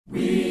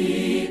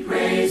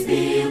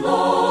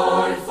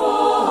Lord,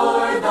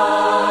 for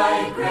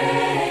thy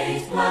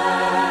great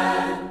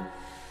plan,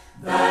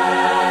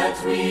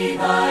 that we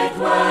thy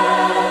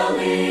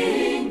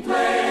dwelling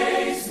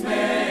place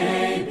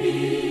may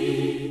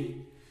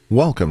be.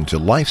 Welcome to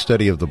Life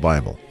Study of the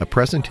Bible, a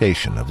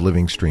presentation of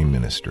Living Stream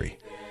Ministry.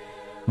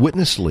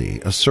 Witness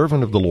Lee, a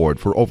servant of the Lord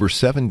for over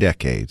 7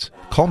 decades,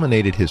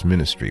 culminated his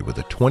ministry with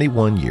a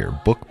 21-year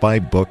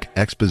book-by-book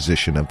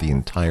exposition of the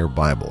entire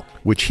Bible,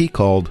 which he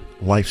called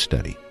Life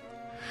Study.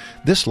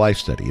 This Life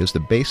Study is the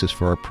basis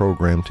for our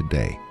program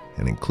today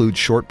and includes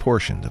short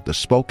portions of the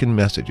spoken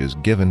messages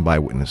given by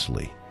Witness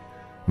Lee.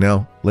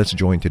 Now, let's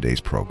join today's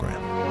program.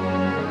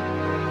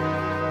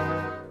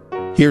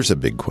 Here's a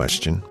big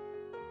question.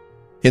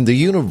 In the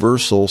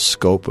universal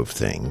scope of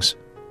things,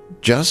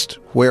 just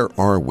where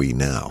are we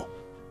now?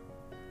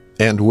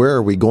 And where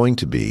are we going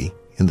to be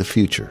in the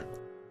future?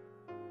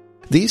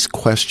 These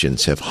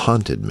questions have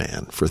haunted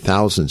man for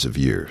thousands of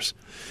years.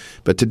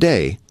 But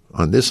today,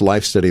 on this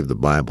Life Study of the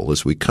Bible,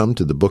 as we come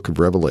to the book of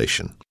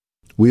Revelation,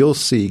 we'll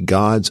see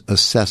God's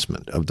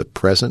assessment of the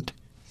present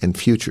and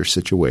future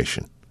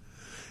situation.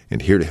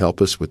 And here to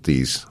help us with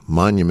these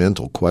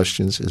monumental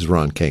questions is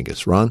Ron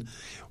Kangas. Ron,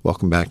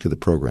 welcome back to the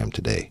program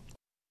today.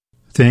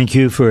 Thank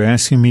you for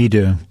asking me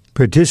to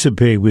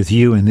participate with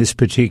you in this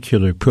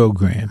particular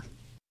program.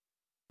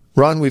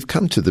 Ron, we've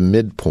come to the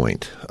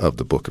midpoint of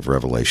the book of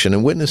Revelation,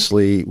 and Witness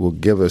Lee will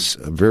give us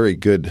a very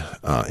good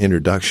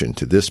introduction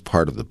to this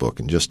part of the book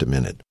in just a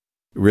minute.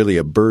 Really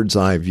a bird's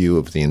eye view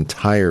of the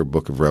entire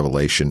book of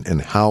Revelation and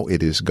how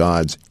it is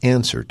God's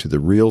answer to the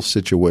real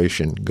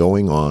situation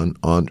going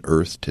on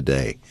earth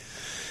today.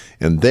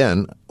 And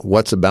then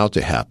what's about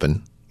to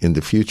happen in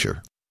the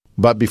future.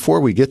 But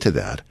before we get to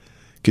that,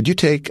 could you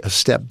take a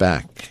step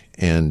back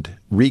and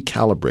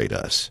recalibrate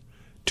us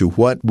to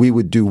what we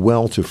would do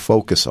well to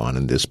focus on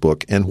in this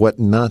book and what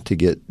not to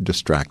get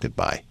distracted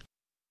by?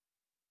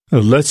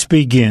 Let's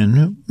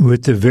begin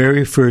with the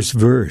very first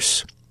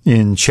verse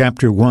in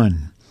chapter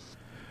 1.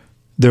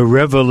 The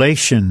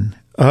revelation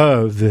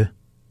of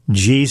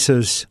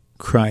Jesus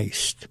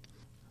Christ.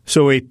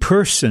 So a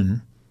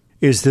person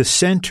is the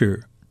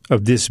center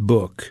of this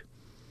book.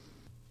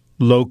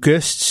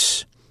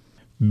 Locusts,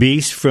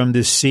 beasts from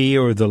the sea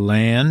or the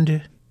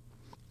land,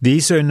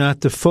 these are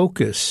not the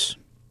focus.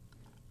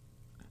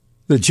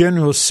 The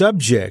general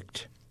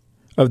subject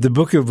of the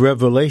book of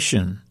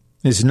Revelation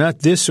is not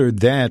this or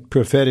that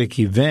prophetic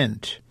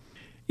event.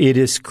 It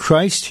is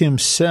Christ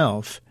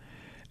himself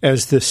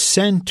as the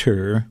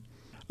center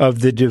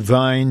of the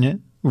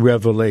divine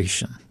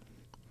revelation.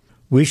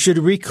 We should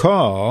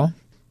recall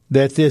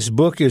that this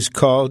book is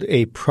called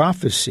a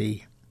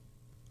prophecy,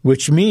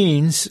 which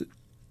means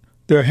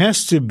there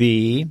has to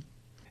be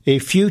a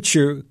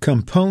future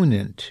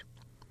component.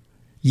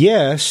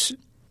 Yes,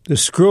 the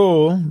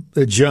scroll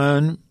that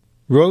John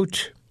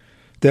wrote,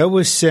 that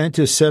was sent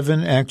to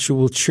 7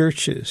 actual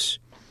churches,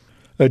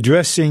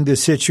 addressing the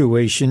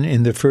situation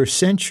in the first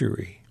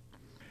century.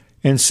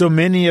 And so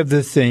many of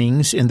the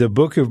things in the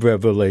book of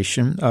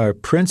Revelation are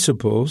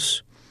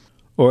principles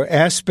or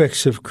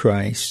aspects of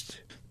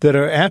Christ that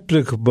are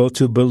applicable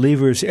to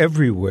believers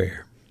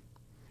everywhere.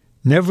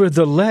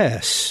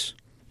 Nevertheless,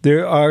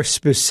 there are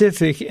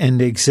specific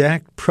and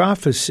exact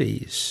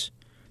prophecies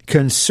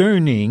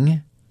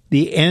concerning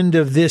the end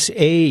of this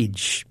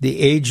age, the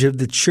age of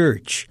the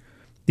church,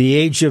 the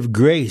age of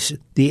grace,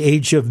 the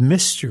age of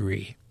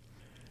mystery.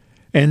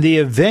 And the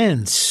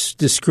events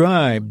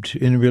described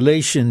in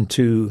relation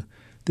to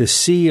the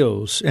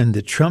seals and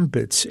the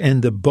trumpets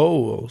and the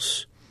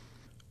bowls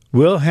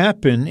will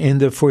happen in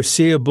the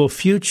foreseeable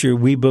future,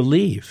 we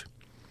believe.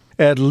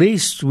 At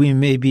least we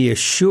may be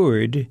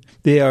assured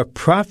they are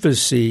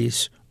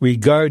prophecies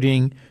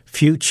regarding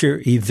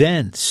future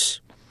events,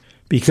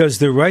 because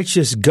the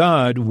righteous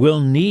God will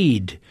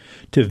need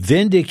to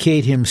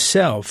vindicate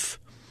himself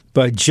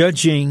by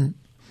judging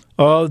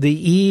all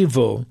the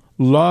evil,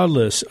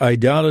 lawless,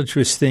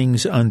 idolatrous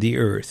things on the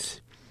earth.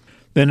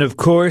 Then, of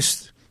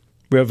course,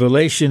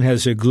 Revelation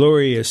has a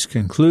glorious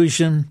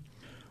conclusion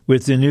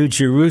with the New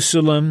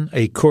Jerusalem,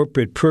 a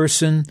corporate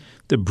person,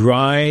 the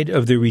bride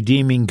of the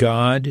redeeming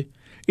God,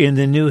 in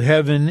the new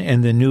heaven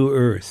and the new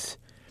earth.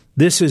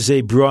 This is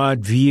a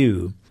broad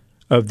view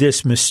of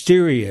this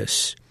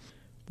mysterious,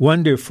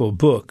 wonderful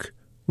book,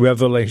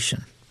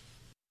 Revelation.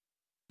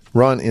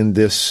 Ron, in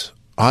this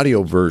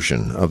audio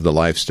version of the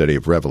Life Study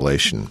of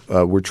Revelation,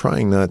 we're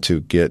trying not to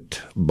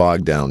get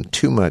bogged down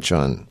too much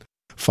on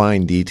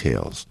fine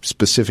details,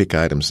 specific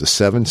items, the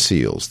 7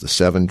 seals, the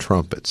 7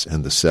 trumpets,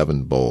 and the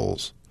 7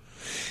 bowls.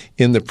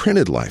 In the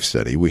printed Life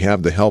Study, we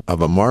have the help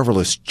of a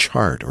marvelous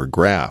chart or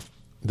graph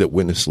that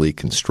Witness Lee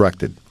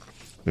constructed.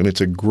 And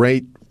it's a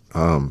great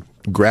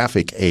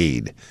graphic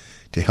aid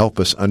to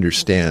help us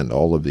understand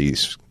all of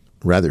these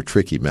rather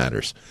tricky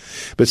matters.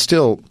 But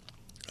still,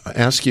 I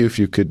ask you if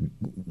you could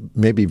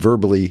maybe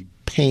verbally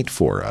paint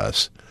for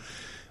us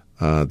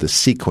the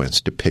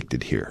sequence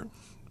depicted here.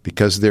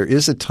 Because there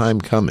is a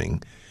time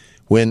coming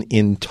when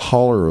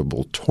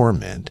intolerable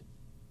torment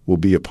will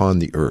be upon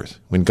the earth,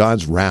 when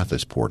God's wrath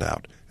is poured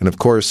out. And of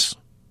course,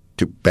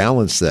 to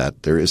balance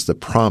that, there is the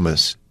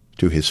promise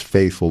to his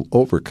faithful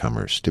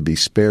overcomers to be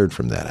spared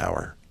from that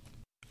hour.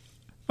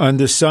 On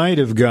the side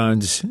of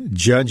God's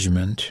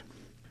judgment,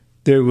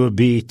 there will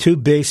be two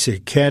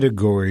basic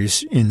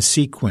categories in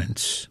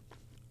sequence,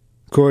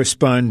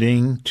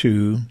 corresponding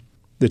to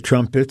the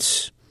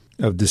trumpets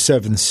of the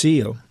seventh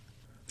seal.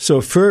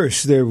 So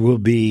first, there will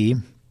be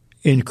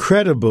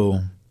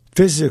incredible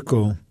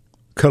physical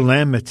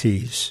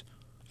calamities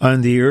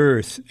on the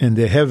earth and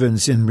the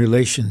heavens in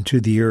relation to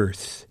the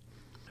earth.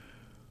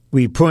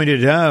 We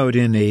pointed out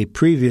in a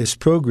previous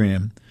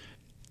program,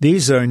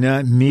 these are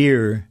not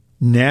mere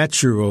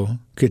natural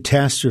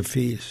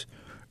catastrophes,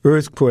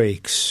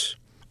 earthquakes,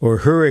 or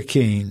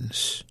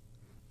hurricanes.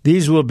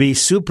 These will be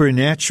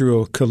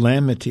supernatural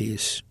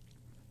calamities.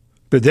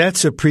 But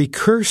that's a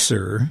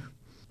precursor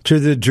to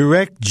the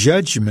direct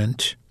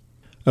judgment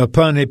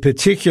upon a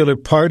particular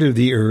part of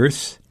the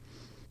earth,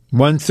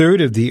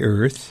 1/3 of the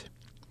earth,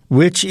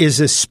 which is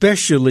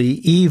especially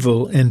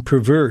evil and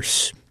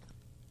perverse.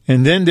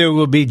 And then there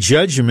will be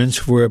judgments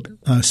for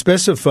a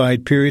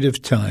specified period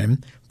of time,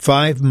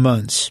 5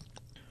 months,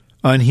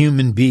 on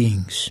human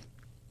beings.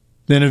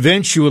 Then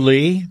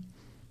eventually,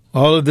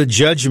 all of the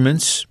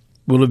judgments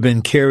will have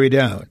been carried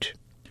out.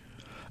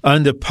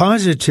 On the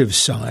positive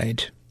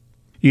side,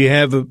 you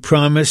have a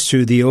promise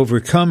to the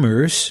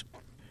overcomers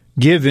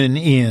given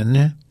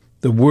in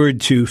the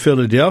word to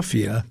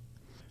Philadelphia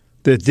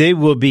that they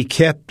will be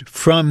kept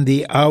from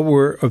the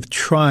hour of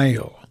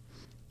trial,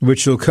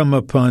 which will come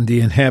upon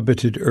the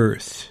inhabited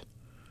earth.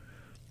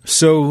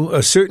 So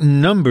a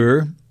certain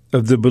number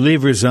of the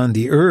believers on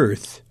the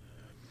earth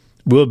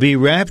will be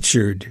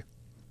raptured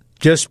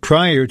just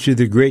prior to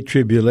the Great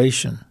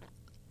Tribulation.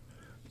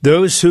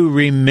 Those who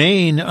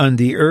remain on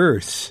the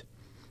earth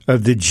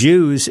of the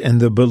Jews and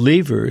the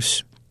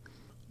believers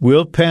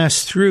will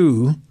pass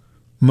through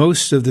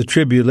most of the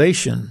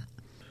tribulation,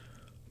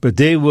 but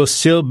they will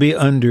still be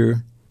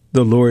under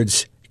the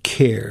Lord's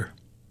care.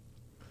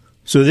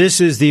 So this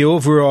is the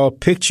overall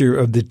picture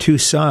of the two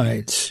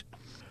sides.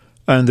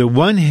 On the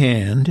one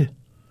hand,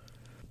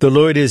 the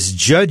Lord is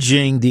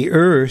judging the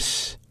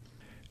earth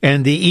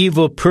and the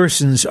evil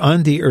persons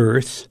on the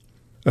earth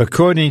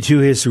according to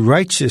his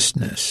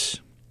righteousness.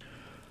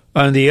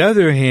 On the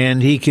other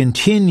hand, he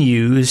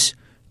continues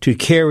to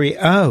carry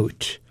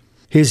out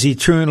his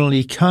eternal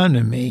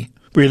economy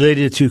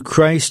related to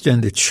Christ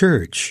and the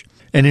church,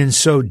 and in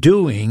so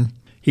doing,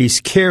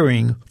 he's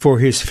caring for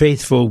his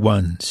faithful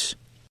ones.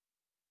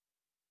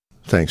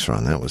 Thanks,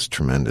 Ron. That was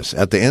tremendous.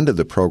 At the end of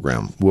the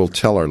program, we'll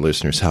tell our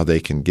listeners how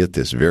they can get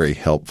this very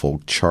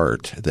helpful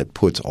chart that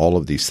puts all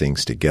of these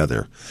things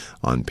together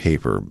on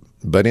paper.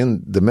 But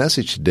in the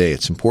message today,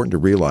 it's important to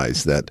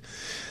realize that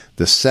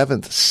the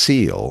seventh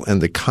seal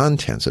and the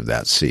contents of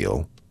that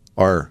seal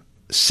are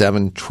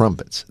 7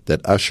 trumpets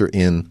that usher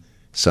in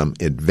some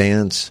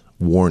advance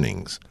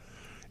warnings,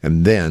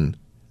 and then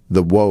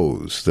the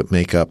woes that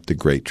make up the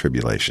Great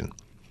Tribulation.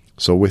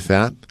 So with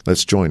that,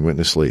 let's join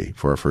Witness Lee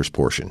for our first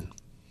portion.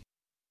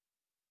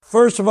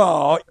 First of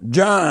all,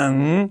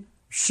 John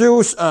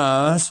shows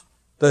us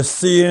the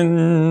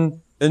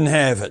scene in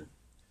heaven.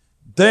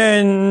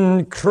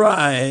 Then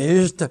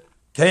Christ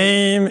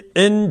came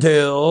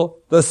into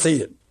the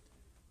scene,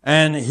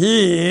 and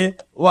he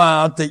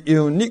was the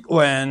unique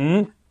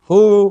one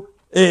who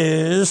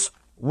is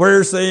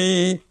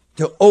worthy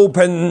to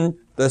open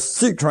the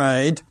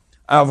secret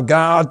of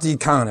God's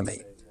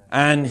economy.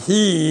 And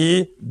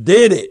he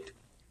did it.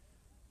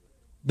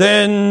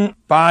 Then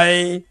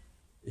by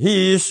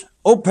his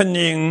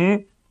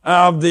opening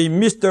of the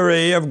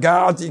mystery of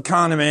God's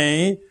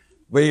economy,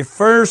 we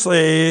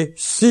firstly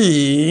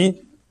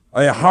see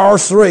a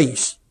horse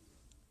race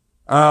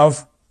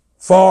of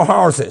 4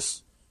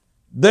 horses.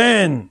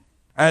 Then,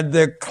 at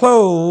the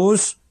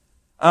close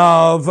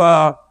of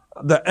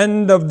the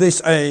end of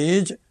this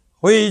age,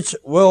 which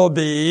will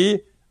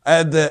be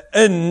at the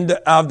end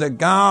of the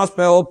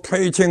gospel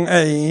preaching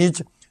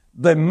age,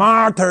 the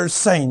martyr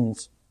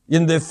saints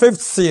in the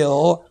 5th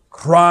seal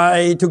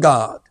cry to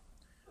God.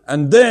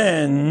 And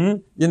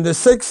then, in the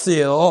 6th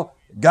seal,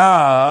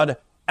 God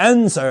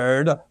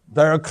answered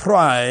their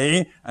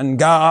cry, and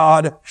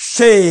God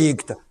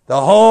shaked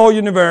the whole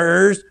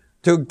universe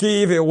to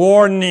give a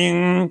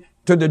warning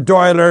to the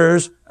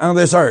dwellers on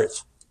this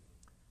earth.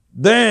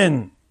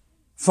 Then,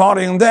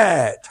 following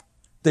that,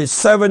 the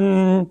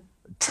 7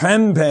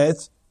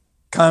 trumpets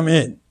come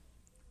in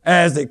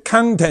as the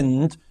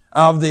content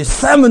of the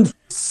 7th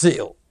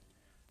seal.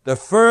 The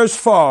first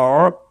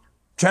 4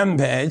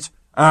 trumpets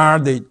are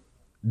the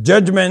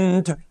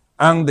judgment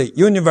on the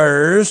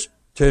universe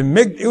to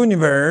make the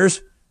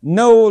universe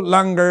no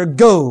longer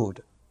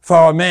good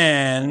for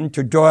man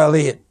to dwell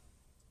in.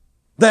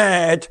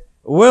 That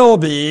will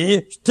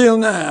be still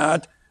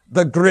not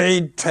the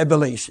Great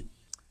Tribulation.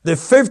 The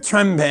 5th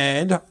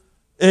trumpet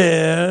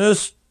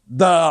is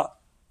the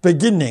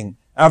beginning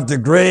of the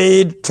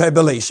Great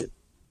Tribulation.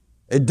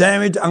 A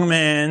damage on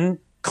man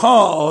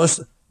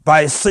caused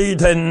by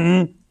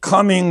Satan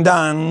coming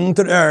down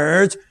to the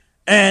earth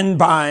and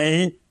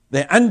by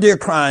the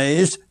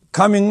Antichrist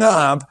coming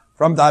up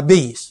from the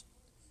abyss.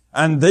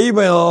 And they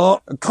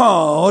will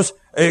cause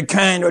a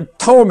kind of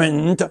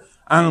torment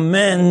on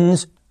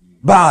man's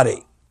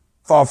body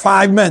for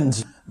 5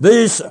 months.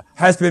 This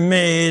has been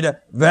made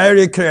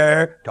very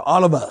clear to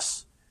all of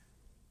us.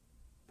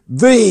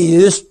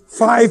 This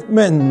 5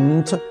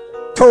 month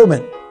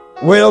torment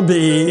will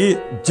be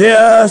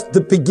just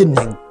the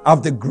beginning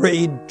of the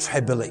great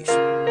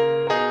tribulation.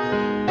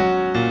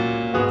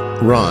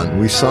 Ron,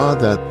 we saw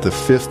that the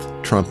fifth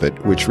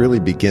trumpet, which really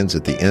begins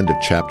at the end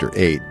of chapter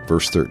 8,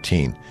 verse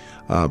 13,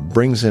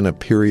 brings in a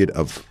period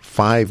of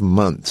 5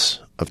 months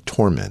of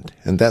torment,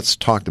 and that's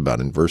talked about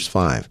in verse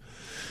 5.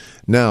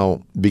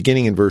 Now,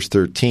 beginning in verse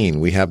 13,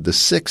 we have the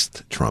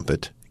sixth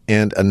trumpet,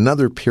 and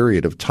another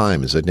period of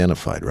time is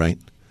identified, right?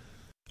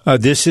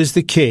 This is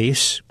the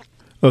case,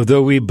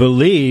 although we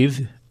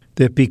believe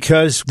that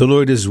because the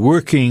Lord is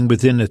working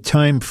within a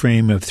time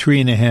frame of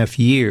 3.5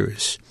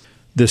 years,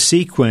 the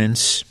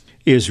sequence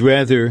is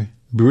rather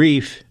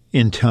brief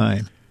in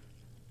time.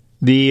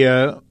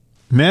 The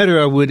matter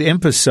I would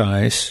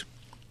emphasize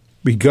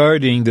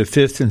regarding the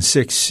fifth and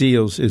sixth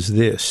seals is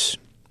this.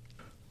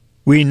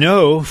 We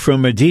know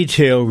from a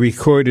detail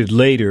recorded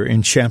later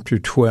in chapter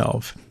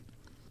 12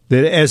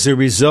 that as a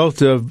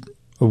result of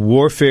a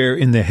warfare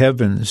in the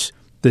heavens,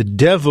 the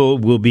devil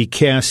will be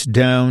cast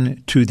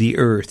down to the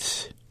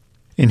earth,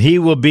 and he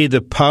will be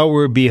the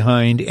power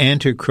behind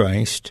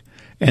Antichrist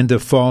and the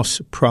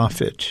false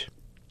prophet.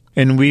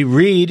 And we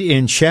read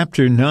in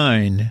chapter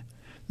 9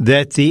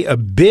 that the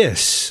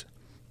abyss,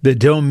 the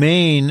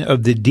domain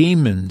of the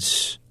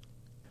demons,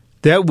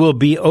 that will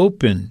be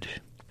opened.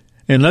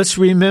 And let's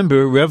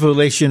remember,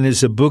 Revelation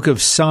is a book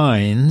of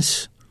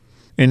signs,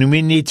 and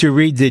we need to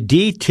read the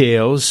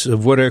details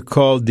of what are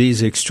called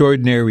these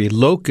extraordinary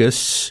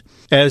locusts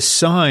as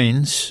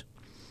signs.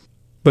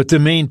 But the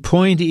main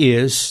point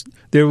is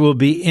there will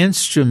be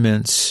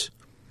instruments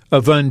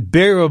of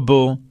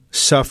unbearable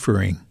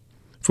suffering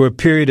for a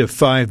period of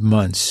 5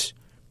 months.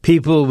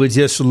 People will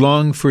just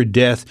long for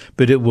death,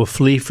 but it will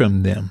flee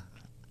from them.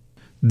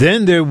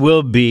 Then there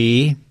will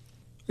be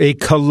a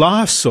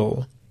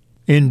colossal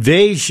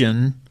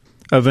invasion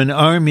of an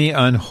army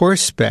on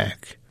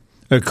horseback.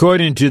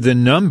 According to the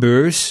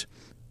numbers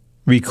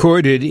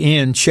recorded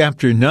in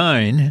chapter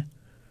 9,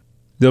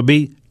 there'll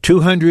be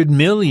 200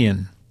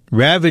 million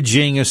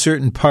ravaging a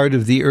certain part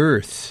of the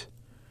earth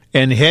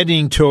and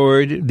heading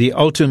toward the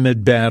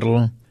ultimate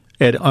battle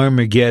at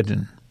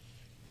Armageddon.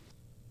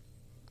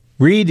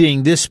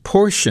 Reading this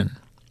portion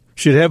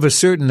should have a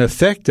certain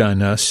effect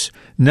on us,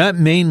 not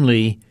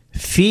mainly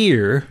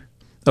fear,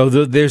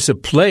 although there's a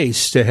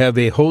place to have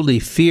a holy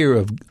fear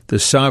of the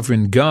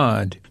sovereign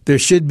God. There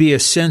should be a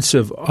sense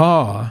of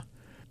awe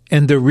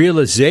and the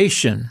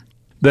realization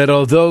that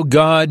although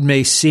God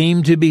may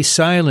seem to be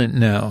silent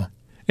now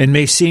and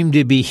may seem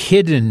to be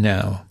hidden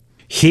now,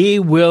 He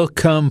will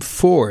come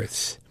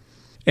forth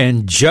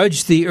and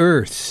judge the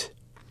earth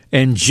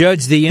and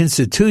judge the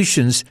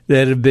institutions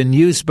that have been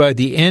used by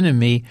the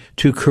enemy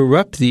to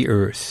corrupt the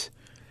earth.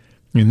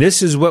 And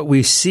this is what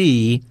we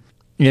see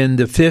in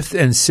the fifth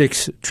and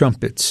sixth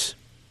trumpets.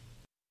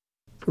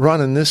 Ron,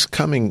 in this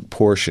coming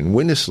portion,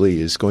 Winnesley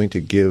is going to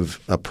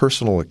give a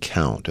personal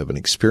account of an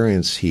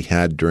experience he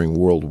had during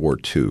World War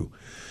II.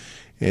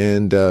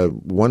 And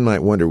one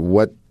might wonder,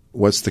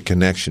 what's the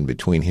connection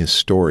between his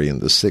story and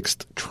the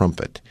sixth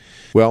trumpet?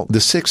 Well, the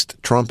sixth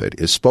trumpet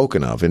is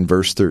spoken of in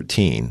verse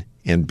 13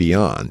 and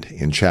beyond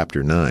in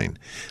chapter 9.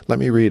 Let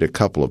me read a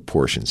couple of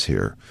portions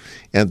here.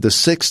 And the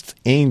sixth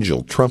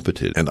angel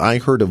trumpeted, and I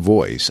heard a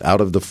voice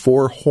out of the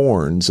 4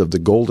 horns of the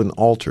golden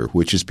altar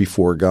which is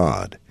before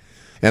God.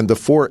 And the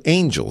 4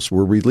 angels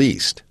were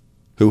released,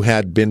 who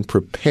had been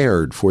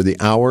prepared for the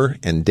hour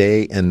and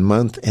day and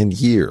month and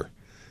year,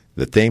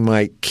 that they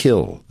might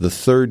kill the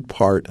third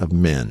part of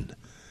men.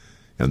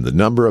 And the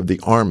number of the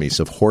armies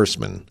of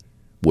horsemen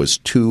was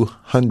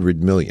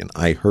 200 million.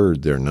 I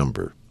heard their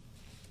number.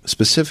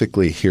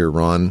 Specifically here,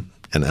 Ron,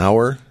 an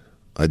hour,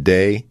 a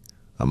day,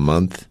 a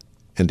month,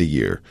 and a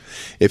year.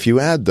 If you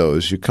add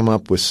those, you come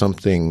up with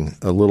something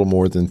a little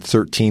more than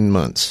 13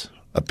 months,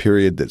 a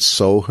period that's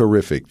so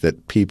horrific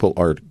that people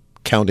are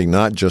counting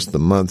not just the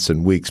months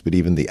and weeks, but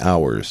even the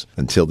hours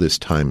until this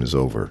time is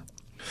over.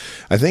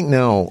 I think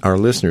now our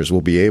listeners will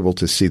be able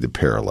to see the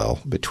parallel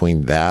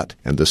between that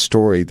and the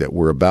story that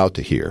we're about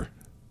to hear.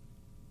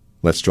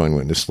 Let's join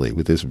Winnesley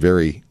with this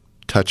very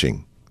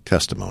touching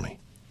testimony.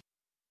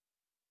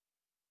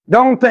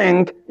 Don't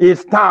think it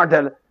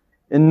started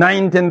in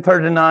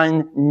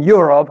 1939 in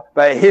Europe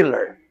by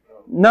Hitler.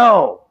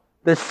 No,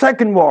 the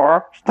Second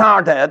War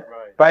started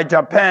by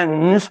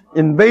Japan's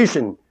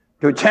invasion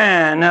to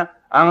China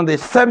on the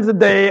 7th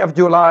day of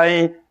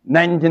July,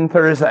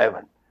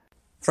 1937.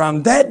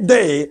 From that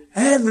day,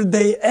 every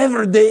day,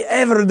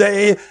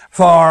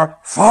 for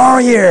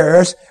 4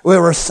 years, we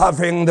were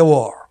suffering the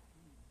war.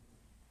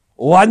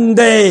 One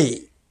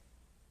day,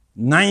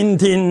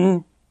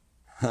 you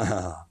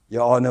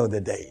all know the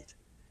date,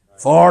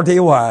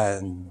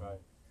 41,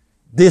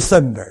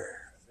 December.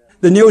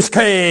 The news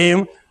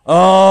came,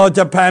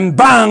 Japan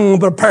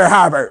bombed Pearl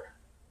Harbor.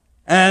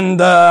 And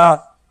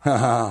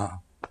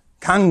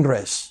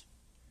Congress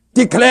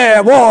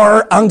declared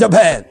war on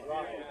Japan.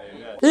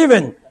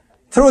 Even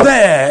through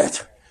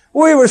that,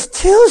 we were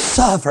still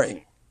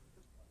suffering.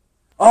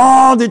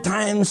 All the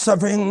time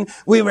suffering,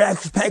 we were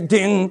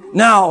expecting.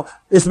 Now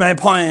is my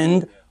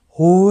point.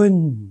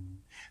 When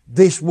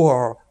this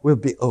war will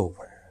be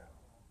over.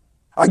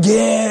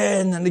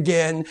 Again and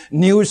again,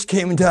 news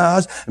came to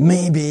us,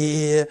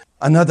 maybe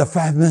another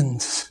 5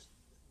 months.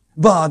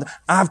 But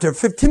after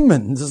 15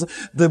 months,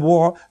 the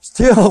war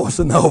still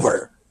wasn't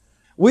over.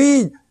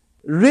 We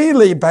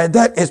really, by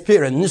that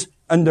experience,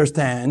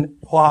 understand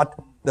what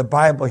the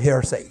Bible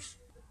here says.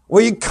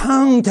 We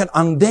counted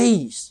on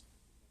days.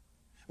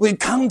 We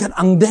counted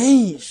on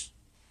days.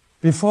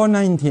 Before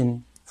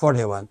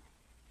 1941,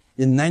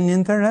 in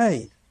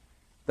 1938,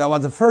 that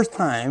was the first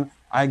time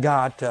I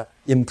got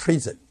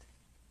imprisoned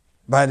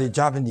by the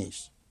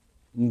Japanese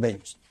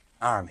invasion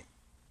army.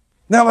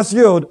 That was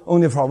good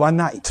only for one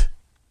night.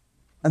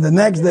 And the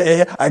next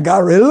day, I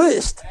got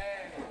released.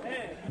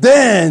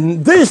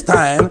 Then, this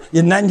time,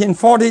 in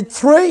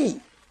 1943,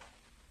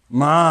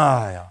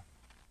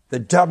 the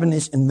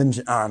Japanese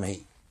invasion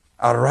army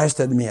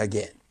arrested me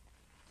again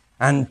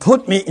and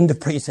put me in the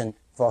prison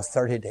for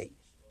 30 days.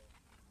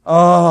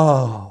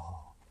 Oh,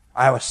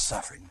 I was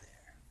suffering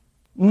there.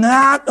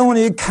 Not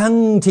only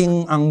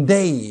counting on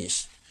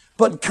days,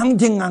 but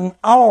counting on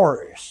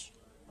hours.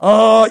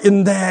 Oh,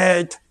 in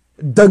that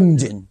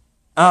dungeon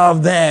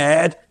of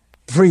that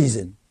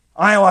prison,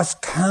 I was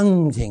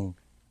counting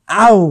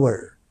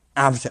hour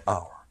after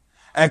hour,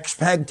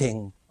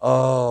 expecting,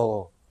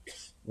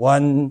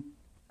 1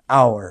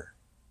 hour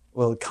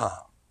will come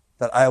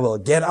that I will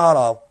get out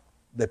of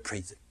the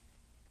prison.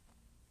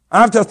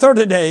 After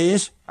 30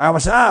 days, I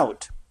was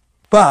out,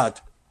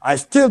 but I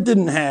still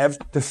didn't have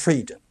the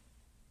freedom.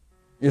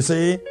 You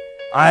see,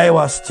 I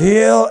was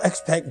still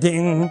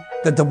expecting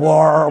that the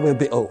war will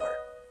be over,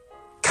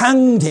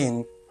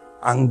 counting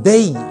on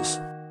days.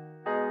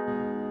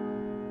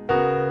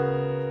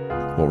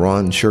 Well,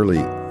 Ron,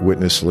 Shirley,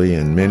 Witness Lee,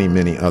 and many,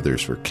 many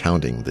others were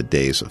counting the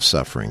days of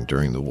suffering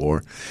during the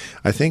war.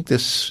 I think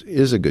this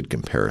is a good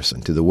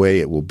comparison to the way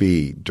it will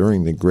be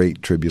during the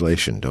Great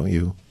Tribulation, don't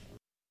you?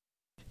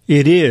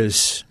 It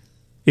is.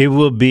 It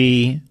will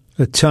be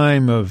a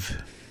time of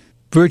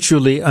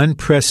virtually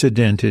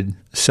unprecedented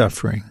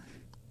suffering.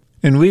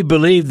 And we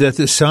believe that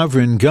the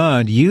sovereign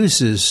God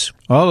uses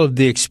all of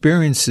the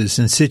experiences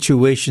and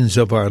situations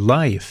of our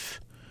life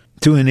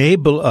to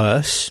enable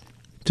us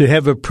to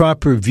have a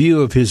proper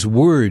view of His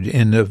Word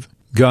and of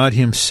God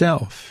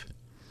Himself.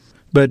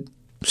 But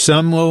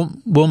some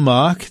will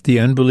mock, the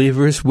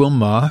unbelievers will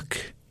mock,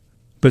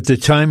 but the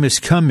time is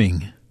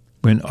coming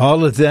when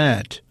all of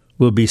that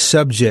will be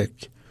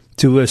subject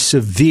to a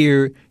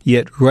severe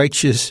yet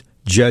righteous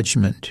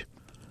judgment.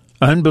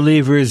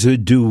 Unbelievers who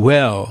do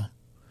well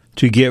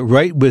to get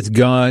right with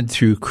God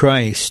through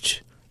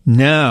Christ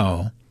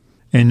now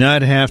and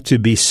not have to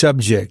be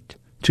subject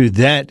to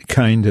that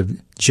kind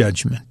of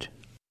judgment.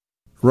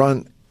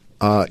 Ron,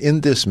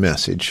 in this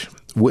message,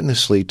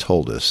 Witness Lee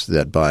told us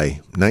that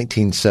by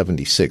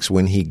 1976,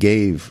 when he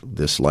gave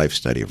this life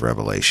study of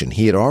Revelation,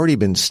 he had already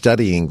been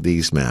studying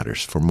these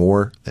matters for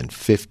more than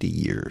 50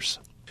 years.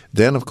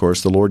 Then, of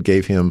course, the Lord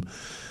gave him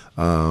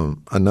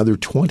another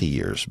 20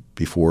 years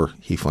before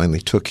He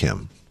finally took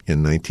him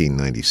in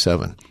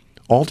 1997.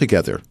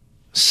 Altogether,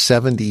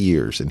 70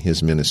 years in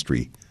his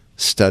ministry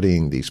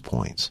studying these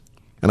points.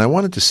 And I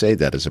wanted to say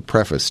that as a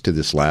preface to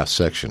this last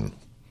section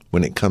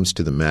when it comes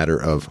to the matter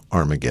of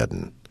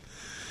Armageddon.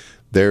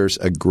 There's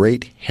a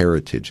great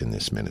heritage in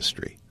this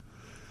ministry.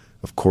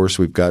 Of course,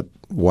 we've got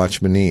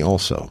Watchman Nee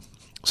also.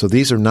 So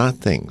these are not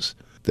things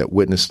that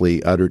Witness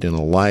Lee uttered in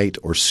a light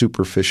or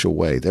superficial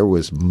way. There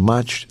was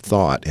much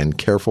thought and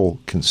careful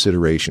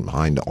consideration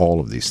behind all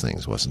of these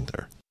things, wasn't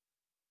there?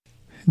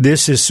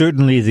 This is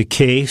certainly the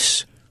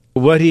case.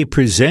 What he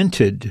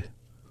presented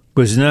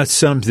was not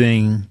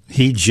something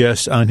he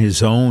just on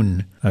his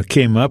own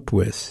came up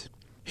with.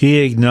 He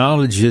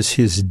acknowledges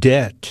his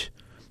debt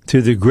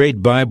to the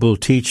great Bible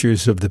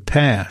teachers of the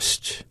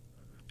past,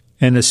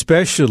 and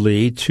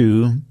especially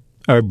to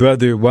our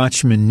brother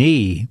Watchman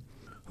Nee,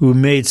 who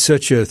made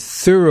such a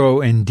thorough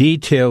and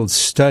detailed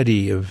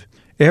study of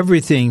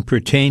everything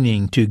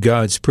pertaining to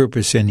God's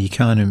purpose and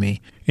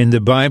economy in the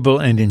Bible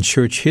and in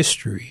church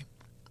history.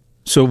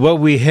 So what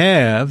we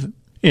have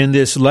in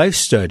this life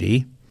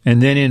study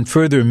and then in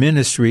further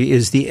ministry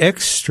is the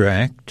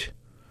extract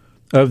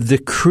of the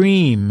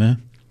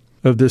cream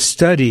of the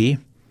study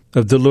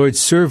of the Lord's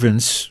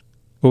servants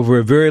over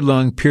a very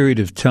long period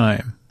of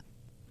time.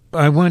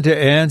 I want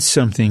to add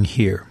something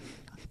here.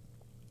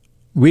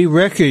 We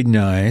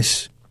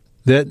recognize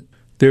that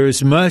there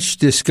is much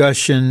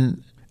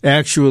discussion,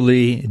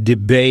 actually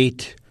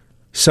debate,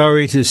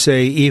 sorry to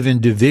say even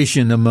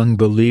division among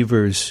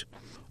believers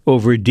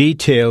over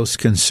details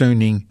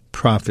concerning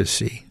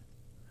prophecy.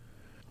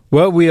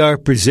 What we are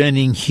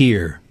presenting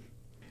here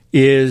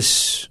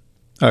is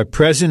our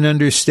present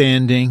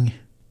understanding,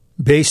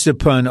 based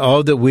upon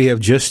all that we have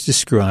just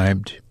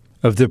described,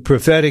 of the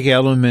prophetic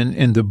element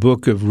in the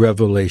book of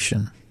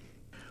Revelation.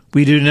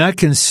 we do not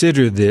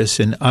consider this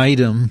an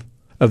item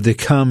of the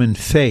common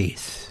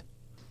faith.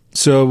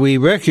 So we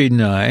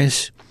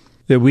recognize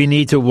that we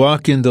need to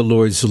walk in the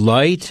Lord's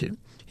light.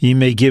 He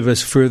may give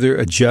us further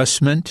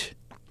adjustment.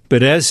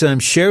 But as I'm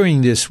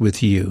sharing this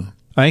with you,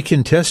 I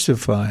can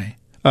testify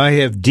I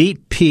have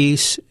deep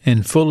peace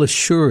and full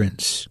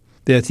assurance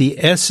that the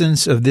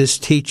essence of this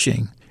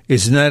teaching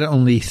is not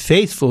only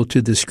faithful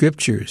to the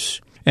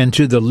Scriptures and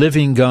to the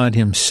living God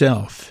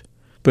Himself,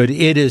 but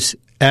it is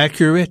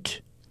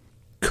accurate,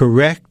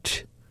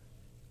 correct,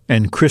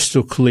 and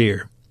crystal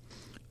clear.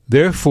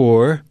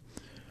 Therefore,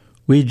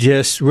 we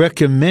just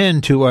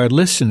recommend to our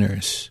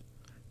listeners,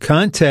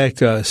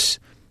 contact us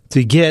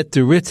to get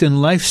the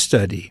written life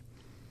study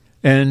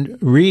and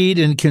read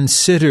and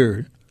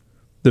consider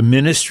the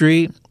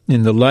ministry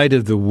in the light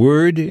of the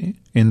Word,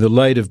 in the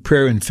light of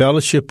prayer and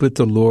fellowship with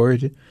the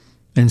Lord,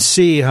 and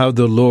see how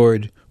the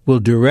Lord will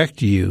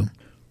direct you.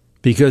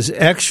 Because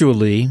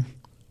actually,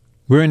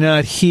 we're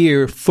not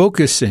here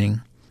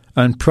focusing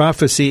on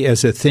prophecy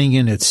as a thing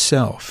in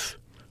itself,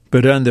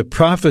 but on the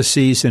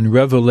prophecies and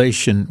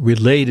revelation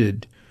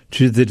related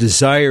to the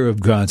desire of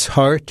God's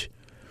heart,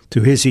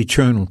 to His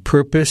eternal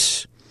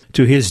purpose,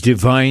 to His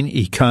divine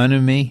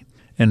economy,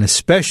 and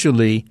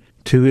especially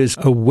to His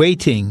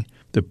awaiting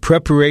the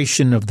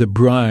preparation of the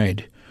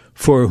bride,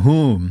 for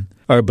whom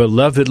our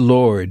beloved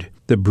Lord,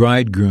 the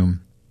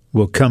bridegroom,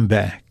 will come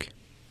back.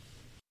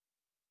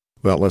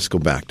 Well, let's go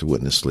back to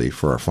Witness Lee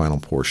for our final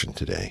portion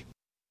today.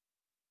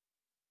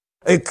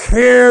 A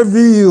clear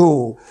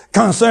view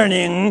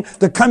concerning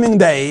the coming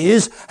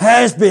days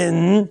has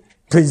been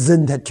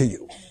presented to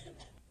you.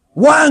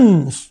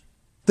 Once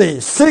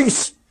the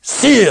sixth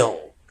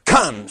seal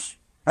comes,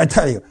 I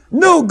tell you,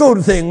 no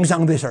good things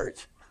on this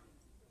earth.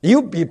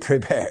 You be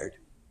prepared.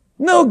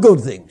 No good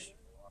things.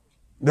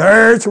 The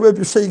earth will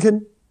be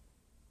shaken,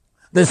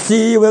 the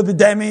sea will be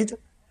damaged,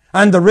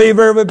 and the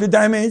river will be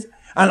damaged,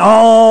 and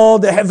all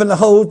the heavenly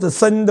hosts, the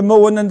sun, the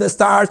moon, and the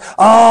stars,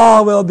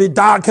 all will be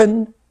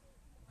darkened.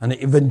 And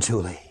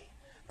eventually,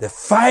 the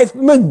 5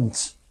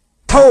 months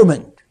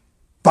torment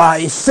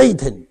by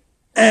Satan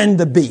and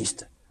the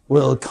beast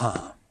will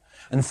come.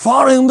 And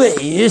following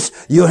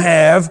this, you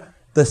have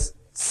the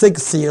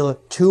sixth seal,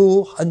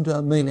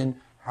 200 million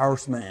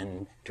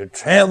horsemen to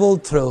travel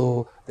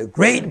through the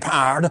great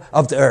part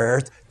of the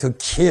earth to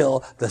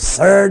kill the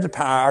third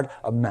part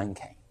of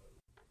mankind.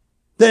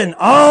 Then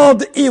all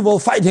the evil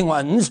fighting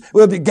ones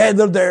will be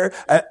gathered there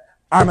at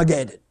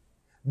Armageddon.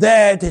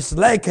 That is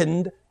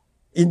likened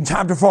in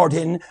chapter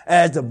 14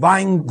 as the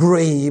vine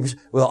grapes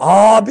will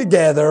all be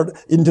gathered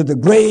into the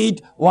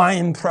great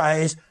wine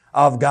press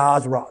of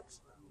God's wrath.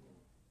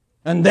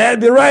 And they'll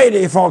be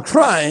ready for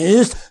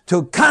Christ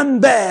to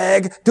come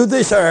back to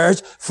this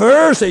earth,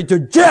 firstly to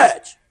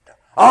judge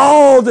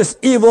all these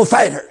evil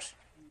fighters.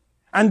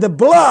 And the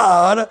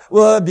blood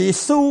will be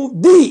so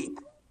deep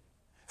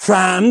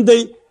from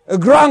the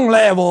ground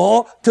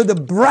level to the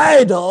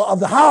bridle of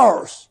the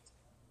horse.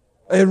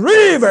 A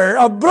river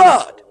of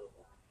blood.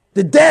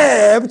 The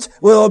depth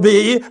will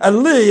be at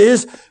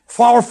least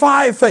 4 or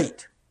 5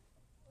 feet.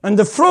 And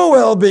the flow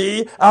will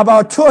be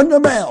about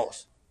 200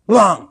 miles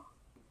long.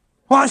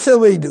 What shall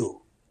we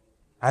do?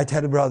 I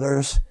tell you,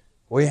 brothers,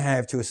 we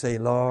have to say,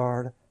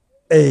 Lord,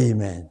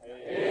 Amen.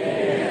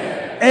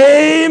 Amen,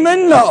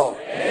 Amen Lord.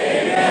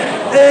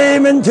 Amen.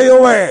 Amen to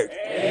your word.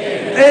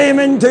 Amen,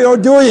 Amen to your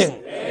doing.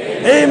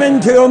 Amen,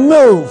 Amen to your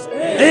move.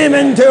 Amen,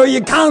 Amen to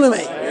your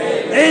economy.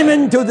 Amen,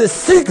 Amen to the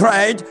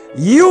secret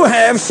you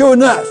have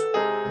shown us.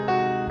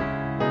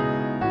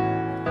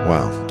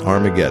 Wow,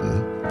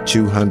 Armageddon.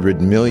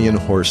 200 million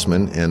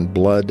horsemen and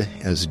blood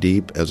as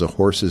deep as a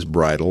horse's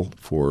bridle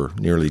for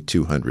nearly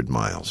 200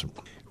 miles.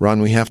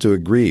 Ron, we have to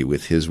agree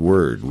with his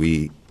word.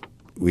 We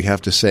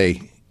have to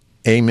say,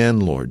 Amen,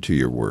 Lord, to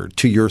your word,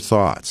 to your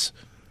thoughts,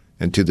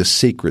 and to the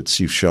secrets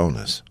you've shown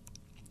us.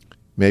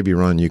 Maybe,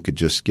 Ron, you could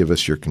just give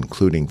us your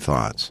concluding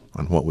thoughts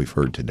on what we've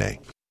heard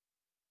today.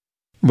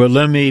 Well,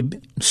 let me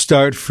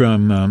start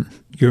from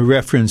your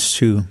reference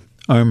to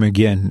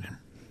Armageddon.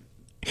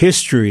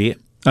 History,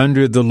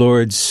 under the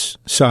Lord's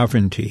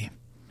sovereignty,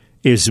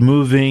 is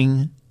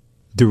moving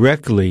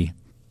directly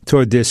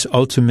toward this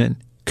ultimate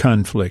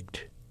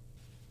conflict.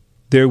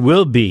 There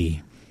will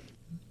be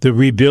the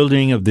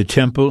rebuilding of the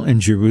temple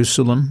in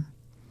Jerusalem.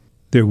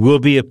 There will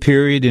be a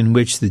period in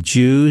which the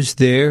Jews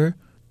there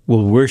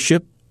will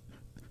worship.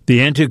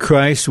 The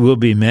Antichrist will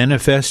be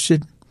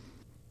manifested,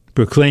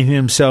 proclaim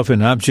himself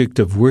an object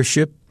of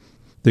worship.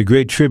 The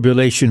Great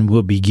Tribulation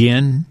will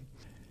begin.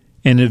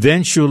 And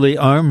eventually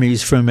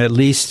armies from at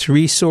least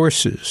 3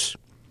 sources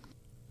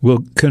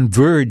will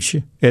converge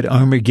at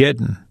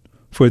Armageddon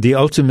for the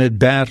ultimate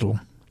battle.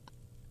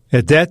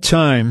 At that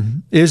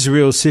time,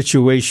 Israel's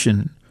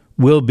situation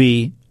will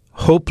be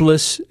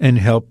hopeless and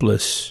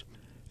helpless.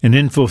 And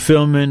in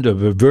fulfillment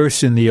of a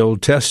verse in the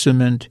Old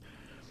Testament,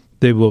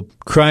 they will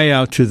cry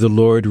out to the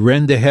Lord,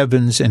 rend the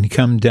heavens and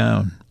come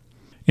down.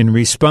 In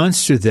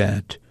response to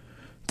that,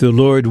 the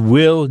Lord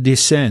will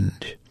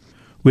descend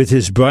with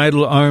his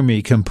bridal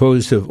army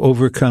composed of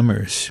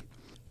overcomers,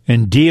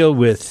 and deal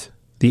with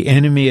the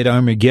enemy at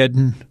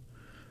Armageddon,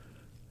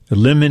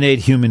 eliminate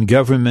human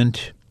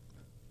government,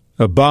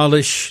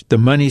 abolish the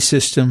money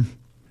system,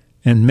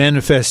 and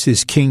manifest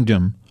his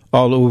kingdom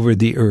all over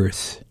the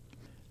earth.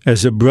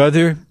 As a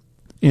brother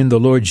in the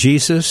Lord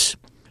Jesus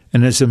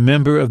and as a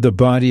member of the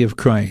body of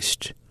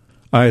Christ,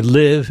 I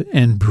live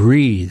and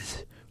breathe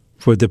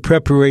for the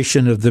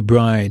preparation of the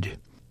bride,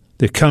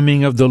 the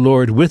coming of the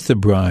Lord with the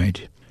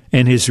bride,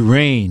 and his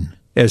reign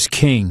as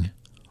king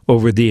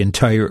over the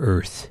entire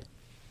earth.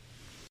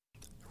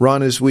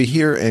 Ron, as we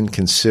hear and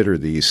consider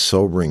these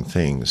sobering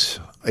things,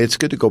 it's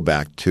good to go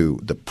back to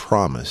the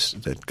promise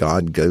that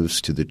God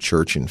gives to the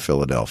church in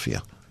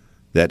Philadelphia,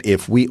 that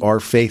if we are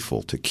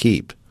faithful to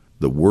keep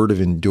the word of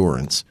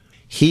endurance,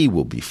 he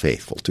will be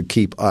faithful to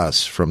keep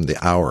us from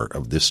the hour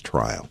of this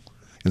trial.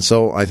 And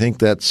so I think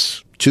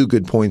that's two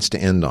good points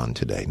to end on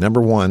today.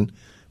 Number one,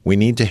 we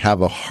need to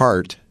have a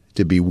heart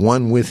to be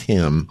one with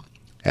him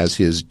as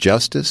his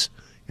justice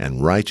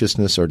and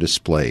righteousness are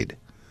displayed,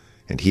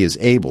 and he is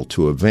able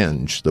to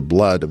avenge the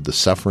blood of the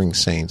suffering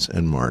saints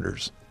and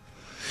martyrs.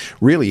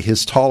 Really,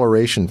 his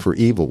toleration for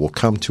evil will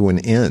come to an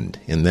end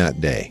in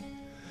that day.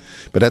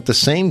 But at the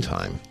same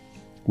time,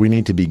 we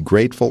need to be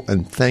grateful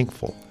and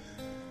thankful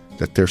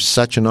that there's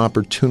such an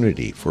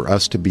opportunity for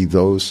us to be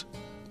those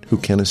who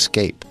can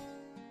escape.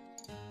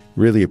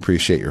 Really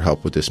appreciate your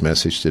help with this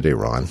message today,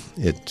 Ron.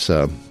 It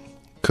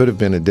could have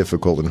been a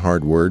difficult and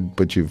hard word,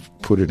 but you've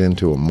put it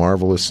into a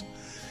marvelous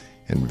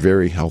and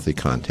very healthy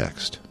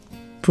context.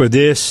 For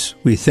this,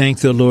 we thank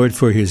the Lord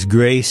for his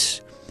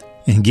grace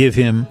and give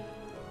him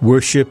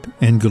worship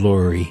and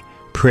glory.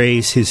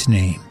 Praise his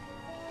name.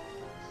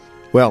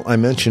 Well, I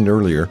mentioned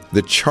earlier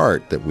the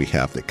chart that we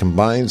have that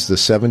combines the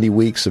 70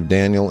 weeks of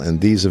Daniel and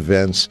these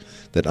events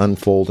that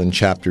unfold in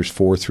chapters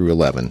 4 through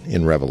 11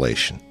 in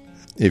Revelation.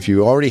 If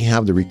you already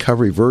have the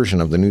recovery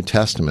version of the New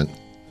Testament,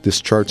 this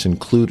chart's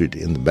included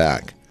in the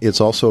back. It's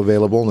also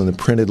available in the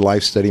printed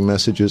life study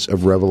messages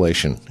of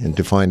Revelation. And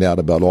to find out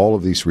about all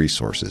of these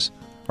resources,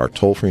 our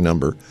toll-free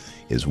number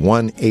is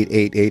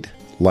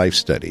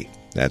 1-888-LIFE-STUDY.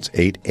 That's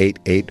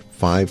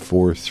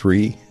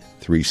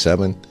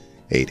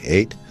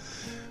 888-543-3788.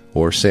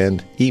 Or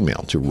send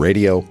email to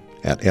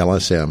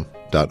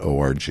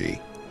radio@lsm.org.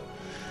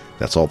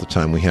 That's all the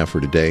time we have for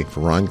today.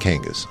 For Ron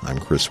Kangas, I'm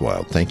Chris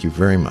Wilde. Thank you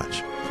very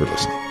much for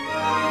listening.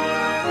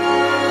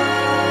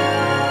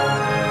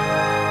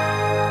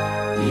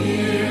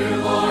 Dear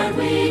Lord,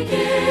 we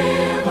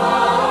give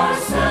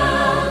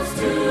ourselves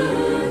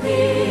to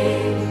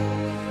Thee.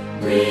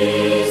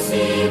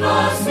 Receive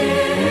us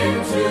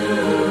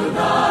into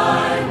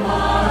Thy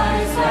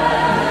wise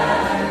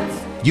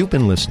hands. You've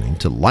been listening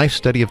to Life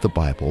Study of the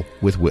Bible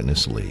with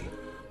Witness Lee,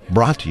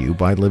 brought to you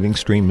by Living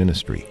Stream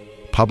Ministry,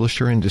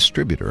 publisher and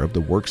distributor of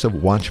the works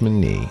of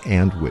Watchman Nee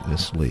and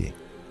Witness Lee.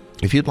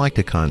 If you'd like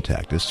to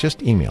contact us,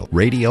 just email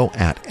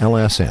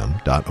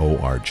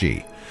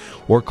radio@lsm.org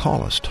or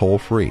call us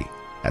toll-free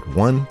at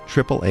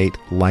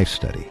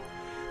 1-888-LIFE-STUDY.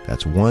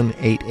 That's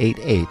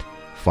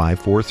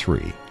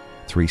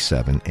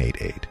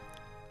 1-888-543-3788.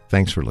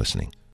 Thanks for listening.